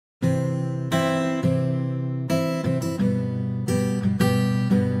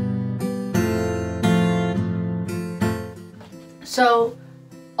So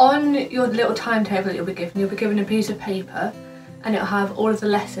on your little timetable that you'll be given a piece of paper, and it'll have all of the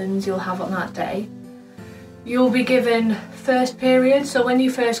lessons you'll have on that day. You'll be given first period, so when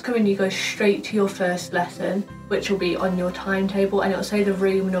you first come in you go straight to your first lesson, which will be on your timetable, and it'll say the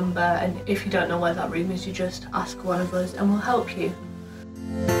room number, and if you don't know where that room is you just ask one of us and we'll help you.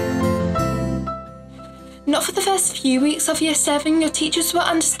 Not for the first few weeks of Year 7, your teachers will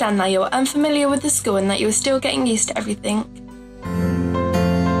understand that you are unfamiliar with the school and that you are still getting used to everything.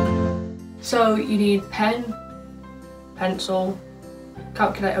 So you need pen, pencil,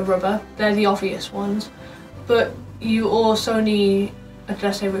 calculator, rubber, they're the obvious ones. But you also need, did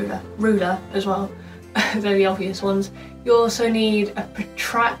I say ruler? Ruler as well, they're the obvious ones. You also need a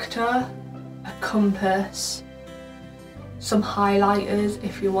protractor, a compass, some highlighters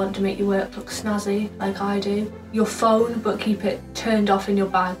if you want to make your work look snazzy like I do. Your phone, but keep it turned off in your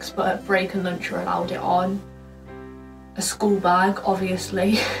bags, but at break and lunch you're allowed it on. A school bag,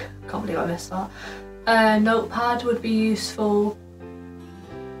 obviously, can't believe I missed that. A notepad would be useful.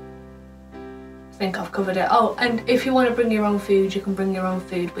 I think I've covered it. Oh, and if you want to bring your own food, you can bring your own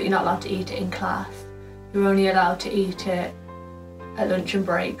food, but you're not allowed to eat it in class. You're only allowed to eat it at lunch and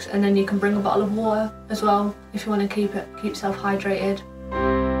breaks, and then you can bring a bottle of water as well if you want to keep yourself hydrated.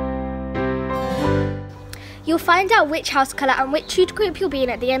 You'll find out which house colour and which tutor group you'll be in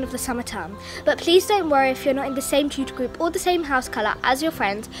at the end of the summer term. But please don't worry if you're not in the same tutor group or the same house colour as your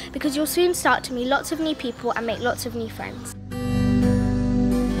friends, because you'll soon start to meet lots of new people and make lots of new friends.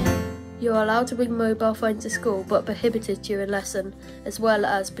 You are allowed to bring mobile phones to school but prohibited during lesson, as well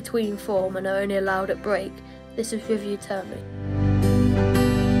as between form and are only allowed at break. This is reviewed termly.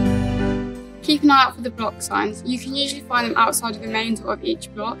 Keep an eye out for the block signs. You can usually find them outside of the main door of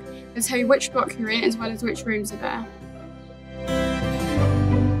each block. They'll tell you which block you're in as well as which rooms are there.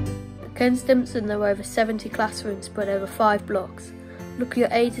 At Stimpson there were over 70 classrooms spread over 5 blocks. Look at your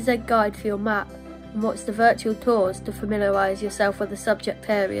A to Z guide for your map and watch the virtual tours to familiarise yourself with the subject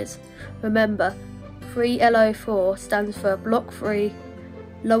areas. Remember, 3LO4 stands for Block 3,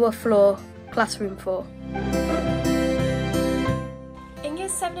 Lower Floor, Classroom 4. In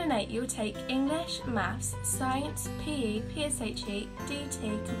Years 7 and 8 you'll take English, Maths, Science, PE, PSHE,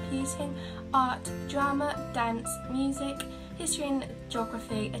 DT, Computing, Art, Drama, Dance, Music, History and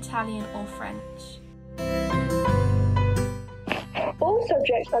Geography, Italian or French. All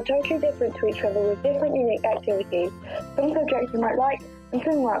subjects are totally different to each other with different unique activities. Some subjects you might like and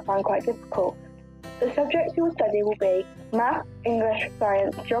some you might find quite difficult. The subjects you will study will be Math, English,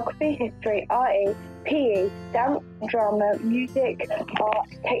 Science, Geography, History, RE, PE, Dance, Drama, Music, Art,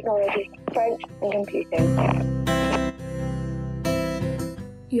 Technology, French and Computing.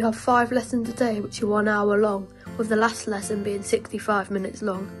 You have 5 lessons a day which are 1 hour long, with the last lesson being 65 minutes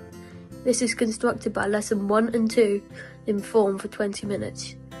long. This is constructed by lesson 1 and 2 in form for 20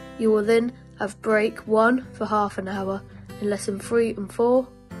 minutes. You will then have break 1 for half an hour in lesson 3 and 4,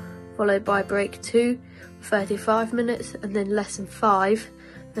 followed by break 2 for 35 minutes and then lesson 5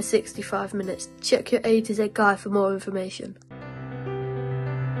 for 65 minutes. Check your A to Z guide for more information.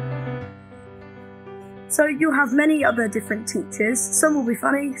 So you'll have many other different teachers. Some will be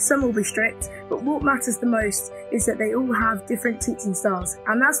funny, some will be strict, but what matters the most is that they all have different teaching styles,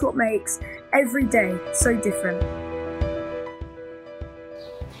 and that's what makes every day so different.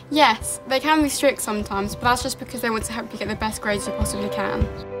 Yes, they can be strict sometimes, but that's just because they want to help you get the best grades you possibly can.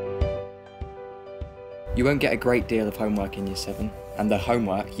 You won't get a great deal of homework in Year 7, and the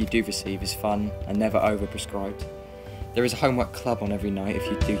homework you do receive is fun and never over-prescribed. There is a homework club on every night if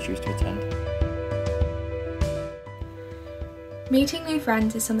you do choose to attend. Meeting new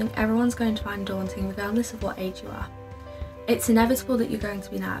friends is something everyone's going to find daunting regardless of what age you are. It's inevitable that you're going to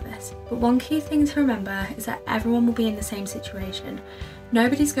be nervous, but one key thing to remember is that everyone will be in the same situation.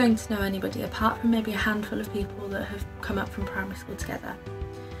 Nobody's going to know anybody apart from maybe a handful of people that have come up from primary school together.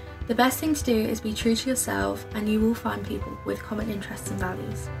 The best thing to do is be true to yourself, and you will find people with common interests and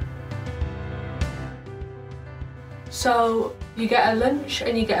values. So you get a lunch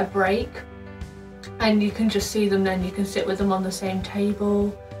and you get a break, and you can just see them then, you can sit with them on the same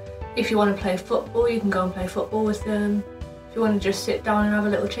table. If you want to play football, you can go and play football with them. If you want to just sit down and have a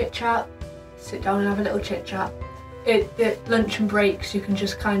little chit chat, sit down and have a little chit chat. At lunch and breaks you can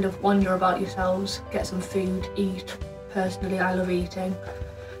just kind of wander about yourselves, get some food, eat. Personally I love eating.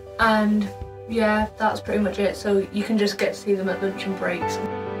 And yeah, that's pretty much it. So you can just get to see them at lunch and breaks.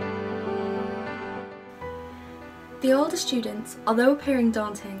 The older students, although appearing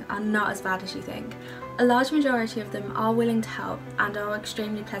daunting, are not as bad as you think. A large majority of them are willing to help and are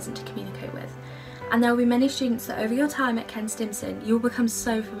extremely pleasant to communicate with. And there will be many students that over your time at Ken Stimpson you will become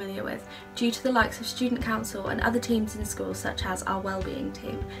so familiar with due to the likes of Student Council and other teams in school such as our Wellbeing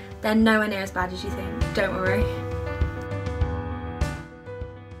team. They're nowhere near as bad as you think, don't worry.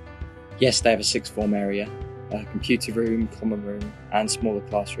 Yes, they have a sixth form area, a computer room, common room and smaller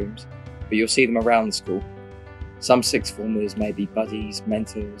classrooms, but you'll see them around the school. Some sixth formers may be buddies,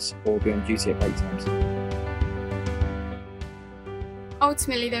 mentors or be on duty at break times.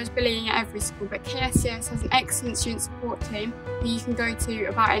 Ultimately, there's bullying at every school, but KSCS has an excellent student support team that you can go to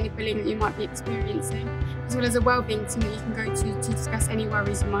about any bullying that you might be experiencing, as well as a wellbeing team that you can go to discuss any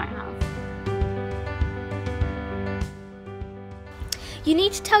worries you might have. You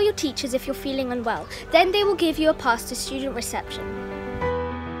need to tell your teachers if you're feeling unwell, then they will give you a pass to student reception.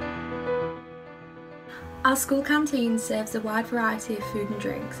 Our school canteen serves a wide variety of food and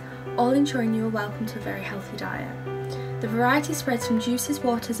drinks, all ensuring you are welcome to a very healthy diet. The variety spreads from juices,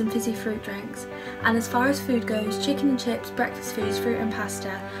 waters and fizzy fruit drinks, and as far as food goes, chicken and chips, breakfast foods, fruit and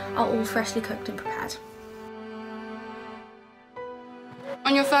pasta are all freshly cooked and prepared.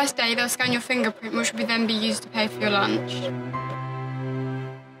 On your first day, they'll scan your fingerprint, which will then be used to pay for your lunch.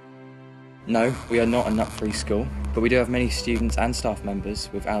 No, we are not a nut-free school, but we do have many students and staff members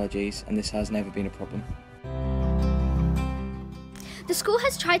with allergies and this has never been a problem. The school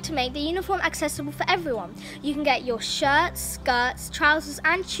has tried to make the uniform accessible for everyone. You can get your shirts, skirts, trousers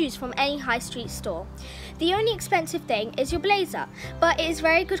and shoes from any high street store. The only expensive thing is your blazer, but it is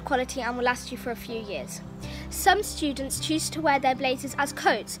very good quality and will last you for a few years. Some students choose to wear their blazers as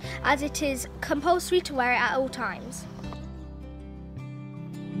coats, as it is compulsory to wear it at all times.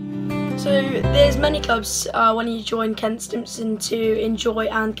 So there's many clubs when you join Kent Stimpson to enjoy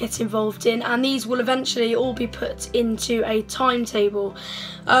and get involved in, and these will eventually all be put into a timetable.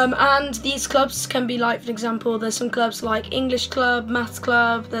 And these clubs can be like, for example, there's some clubs like English club, maths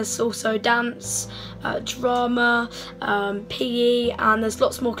club, there's also dance, drama, PE, and there's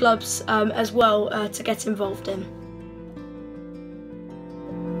lots more clubs as well to get involved in.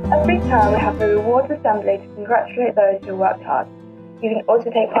 Every term we have a rewards assembly to congratulate those who worked hard. You can also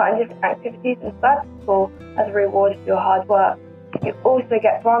take part in different activities and serve school as a reward for your hard work. You also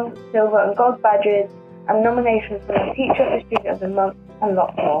get bronze, silver and gold badges and nominations for the Teacher and Student of the Month and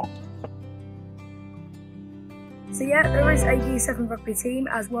lots more. So yeah, there is a Year 7 rugby team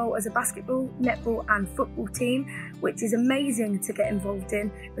as well as a basketball, netball and football team, which is amazing to get involved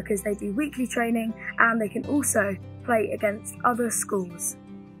in because they do weekly training and they can also play against other schools.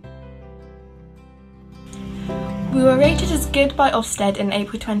 We were rated as good by Ofsted in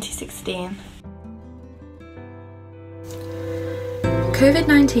April 2016.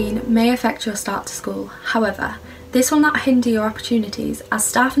 COVID-19 may affect your start to school, however, this will not hinder your opportunities as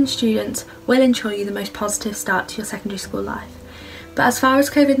staff and students will ensure you the most positive start to your secondary school life. But as far as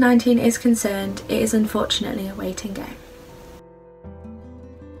COVID-19 is concerned, it is unfortunately a waiting game.